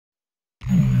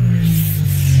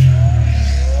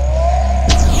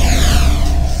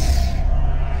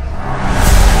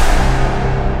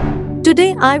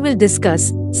Today I will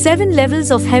discuss 7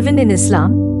 levels of heaven in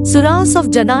Islam. Surahs of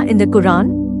Jannah in the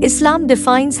Quran. Islam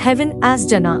defines heaven as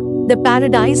Jannah, the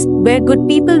paradise where good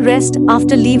people rest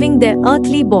after leaving their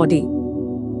earthly body.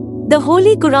 The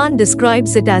Holy Quran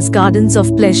describes it as gardens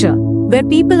of pleasure, where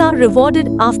people are rewarded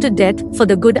after death for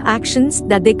the good actions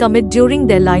that they commit during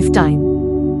their lifetime.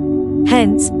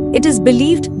 Hence, it is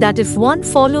believed that if one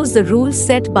follows the rules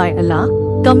set by Allah,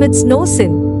 commits no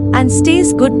sin, and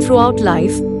stays good throughout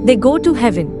life, they go to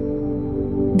heaven.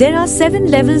 There are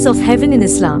 7 levels of heaven in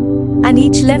Islam, and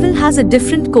each level has a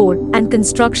different core and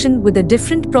construction with a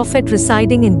different prophet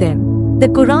residing in them. The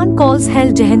Quran calls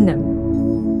hell Jahannam.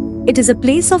 It is a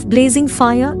place of blazing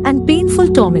fire and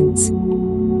painful torments.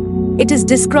 It is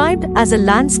described as a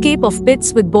landscape of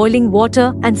pits with boiling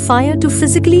water and fire to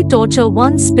physically torture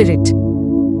one's spirit.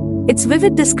 Its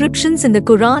vivid descriptions in the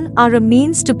Quran are a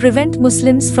means to prevent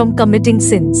Muslims from committing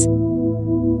sins.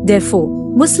 Therefore,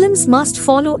 Muslims must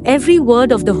follow every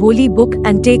word of the Holy Book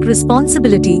and take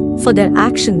responsibility for their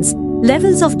actions.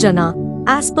 Levels of Jannah.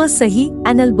 As per Sahih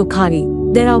and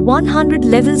Al-Bukhari, there are 100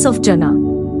 levels of Jannah.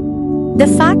 The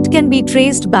fact can be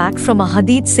traced back from a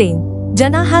hadith saying,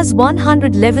 Jannah has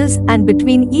 100 levels and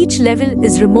between each level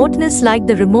is remoteness like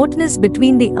the remoteness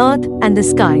between the earth and the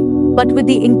sky. But with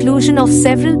the inclusion of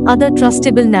several other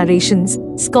trustable narrations,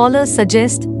 scholars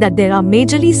suggest that there are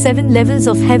majorly 7 levels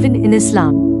of heaven in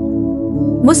Islam.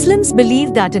 Muslims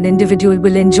believe that an individual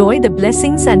will enjoy the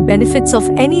blessings and benefits of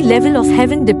any level of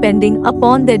heaven depending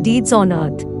upon their deeds on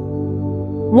earth.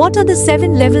 What are the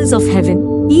 7 levels of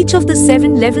heaven? Each of the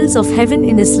 7 levels of heaven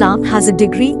in Islam has a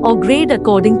degree or grade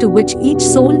according to which each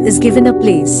soul is given a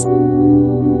place.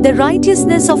 The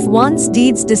righteousness of one's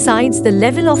deeds decides the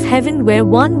level of heaven where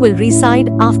one will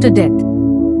reside after death.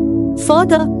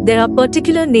 Further, there are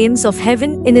particular names of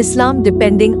heaven in Islam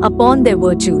depending upon their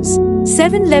virtues.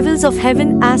 7 levels of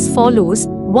heaven as follows.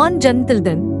 1.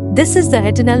 Jannatul. This is the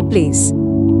eternal place.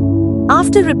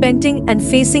 After repenting and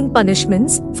facing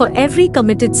punishments for every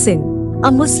committed sin,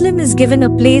 a Muslim is given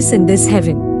a place in this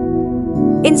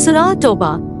heaven. In Surah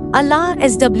Tawbah, Allah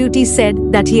SWT said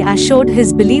that He assured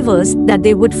His believers that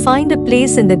they would find a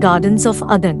place in the gardens of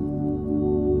Adan.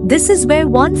 This is where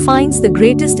one finds the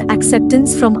greatest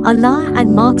acceptance from Allah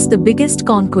and marks the biggest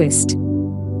conquest.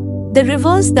 The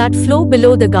rivers that flow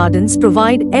below the gardens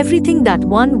provide everything that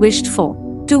one wished for.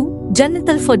 2. Jannat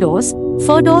al-Firdaus.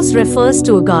 Firdaus refers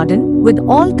to a garden with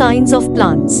all kinds of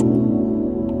plants.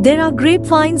 There are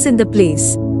grapevines in the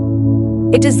place.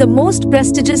 It is the most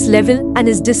prestigious level and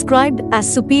is described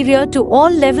as superior to all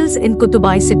levels in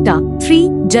Kutubai Sitta. 3.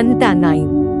 Jannat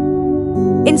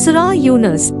an-Naim. In Surah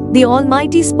Yunus, the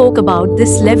Almighty spoke about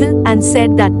this level and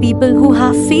said that people who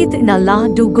have faith in Allah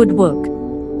do good work.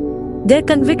 Their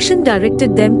conviction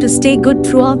directed them to stay good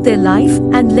throughout their life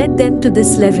and led them to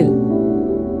this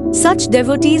level. Such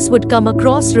devotees would come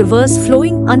across rivers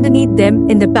flowing underneath them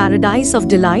in the paradise of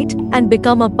delight and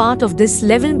become a part of this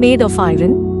level made of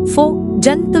iron. 4.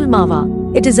 Jannatul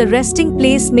Mawa. It is a resting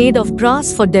place made of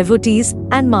grass for devotees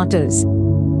and martyrs.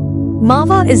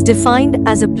 Mawa is defined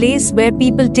as a place where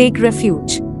people take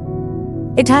refuge.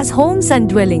 It has homes and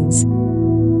dwellings.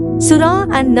 Surah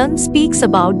An-Nun speaks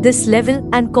about this level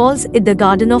and calls it the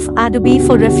Garden of Adobe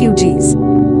for refugees.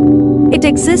 It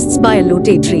exists by a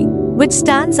lote tree, which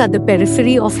stands at the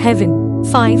periphery of heaven.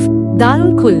 5.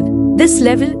 Darul Khuld. This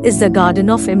level is the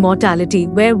garden of immortality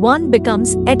where one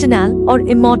becomes eternal or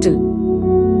immortal.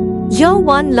 Here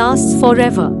one lasts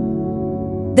forever.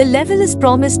 The level is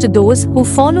promised to those who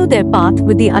follow their path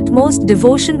with the utmost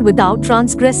devotion without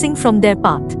transgressing from their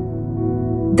path.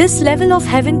 This level of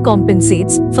heaven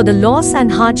compensates for the loss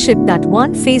and hardship that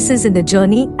one faces in the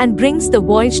journey and brings the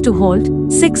voyage to halt.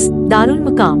 6. Darul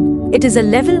Maqam. It is a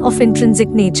level of intrinsic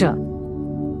nature.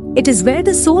 It is where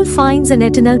the soul finds an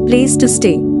eternal place to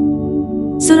stay.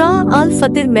 Surah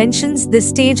Al-Fatir mentions this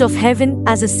stage of heaven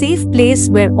as a safe place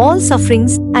where all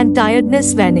sufferings and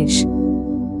tiredness vanish.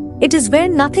 It is where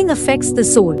nothing affects the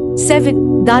soul.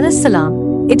 7. Dar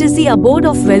es-Salam. It is the abode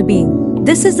of well-being.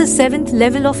 This is the 7th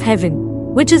level of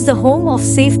heaven, which is the home of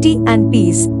safety and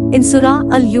peace. In Surah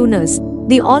Al-Yunus,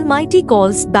 the Almighty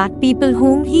calls back people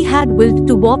whom He had willed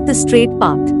to walk the straight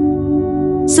path.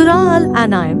 Surah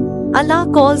Al-An'am, Allah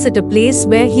calls it a place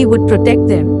where He would protect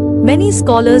them. Many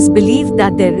scholars believe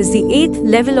that there is the 8th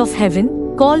level of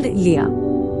heaven, called Ilya.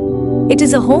 It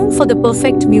is a home for the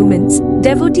perfect mu'mins,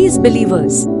 devotees,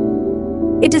 believers.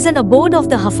 It is an abode of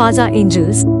the Hafaza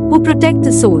angels, who protect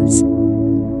the souls.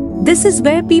 This is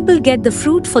where people get the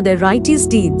fruit for their righteous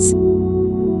deeds.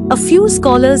 A few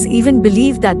scholars even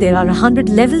believe that there are 100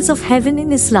 levels of heaven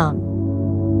in Islam.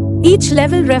 Each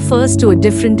level refers to a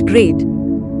different grade.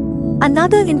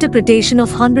 Another interpretation of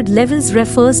 100 levels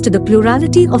refers to the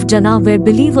plurality of Jannah where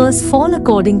believers fall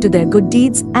according to their good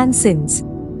deeds and sins.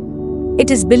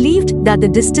 It is believed that the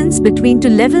distance between two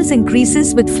levels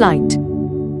increases with flight.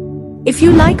 If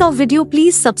you like our video,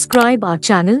 please subscribe our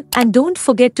channel and don't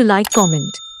forget to like,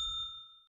 comment.